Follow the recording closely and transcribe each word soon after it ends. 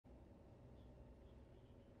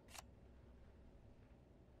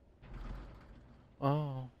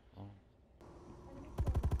Oh.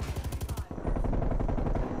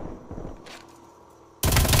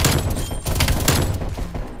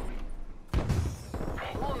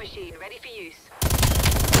 War machine ready for use.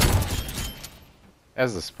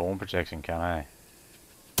 There's the spawn protection, can I?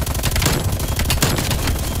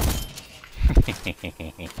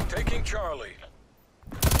 Taking Charlie.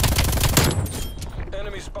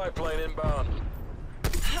 Enemy spy plane inbound.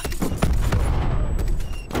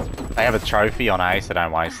 They have a trophy on A, so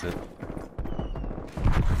don't waste it.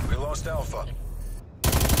 We lost Alpha.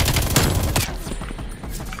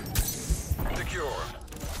 Secure.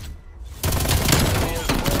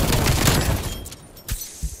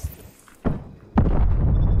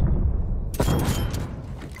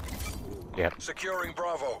 Yep. Securing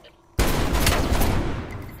Bravo.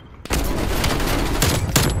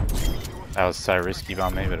 That was so risky by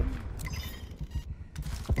me, but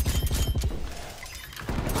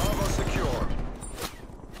Bravo secure.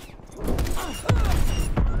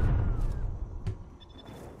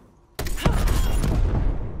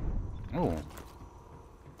 ooh,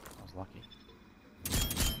 I was lucky.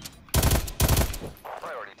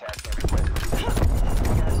 Priority tasking request.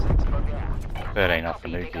 13 off the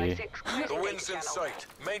nuke here. The wind's in sight.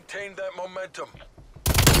 Maintain that momentum.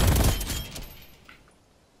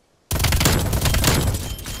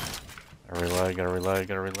 Gotta reload, gotta reload,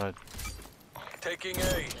 gotta reload. Taking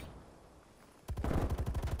A.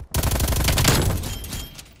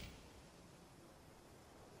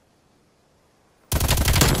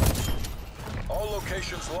 All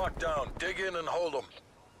locations locked down. Dig in and hold them.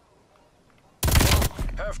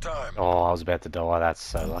 Halftime. Oh, I was about to die. That's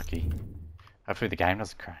so lucky. Hopefully the game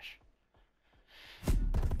doesn't crash.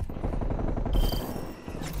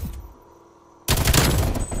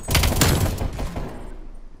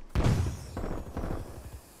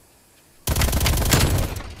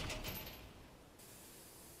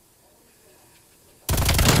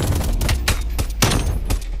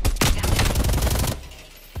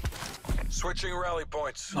 Switching rally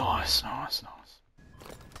points. Nice, nice, nice.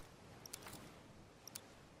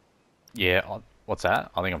 Yeah, what's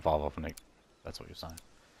that? I think I'm 5 off, Nick. That's what you're saying.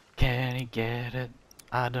 Can he get it?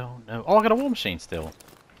 I don't know. Oh, I got a war machine still.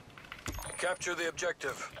 Capture the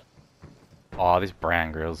objective. Oh, this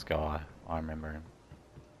Brown Grills guy. I remember him.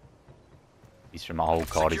 He's from the old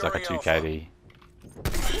COD. He's like a 2 KD.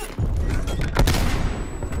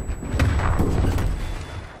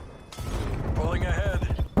 Pulling ahead.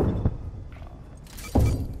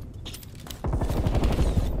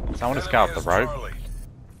 Someone just go up the road. Charlie.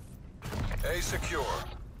 A secure.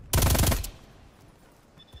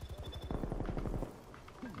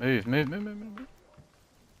 Move, move, move, move, move.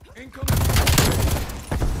 Incoming.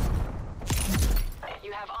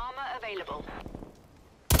 You have armor available.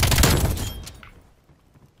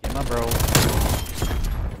 Get my bro.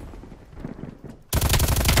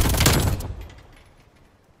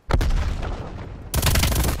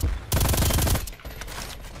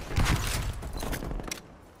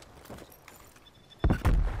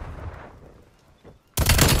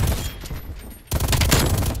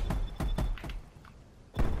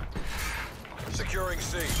 Securing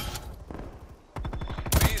C.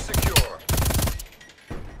 B secure.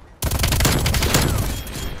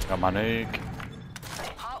 Got my nuke.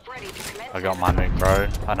 Harp ready to commence. I got my nuke, bro.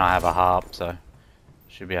 And I have a harp, so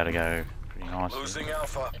should be able to go pretty nice. Losing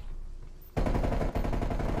Alpha.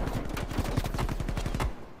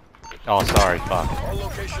 Oh, sorry, fuck. All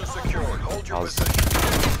locations secured. Hold your I was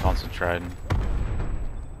position. concentrating.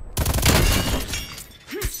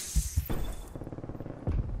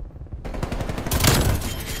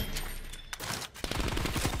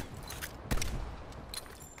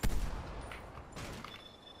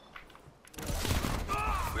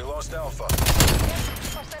 We lost Alpha.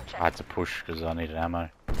 I had to push because I needed ammo.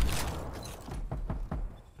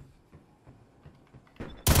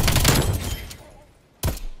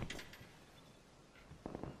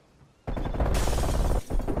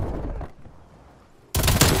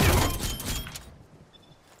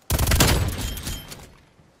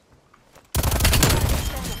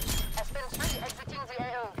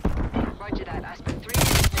 Roger that. Aspen 3.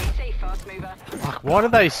 Stay safe, fast mover. Fuck, why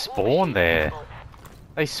did they spawn there?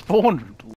 They spawned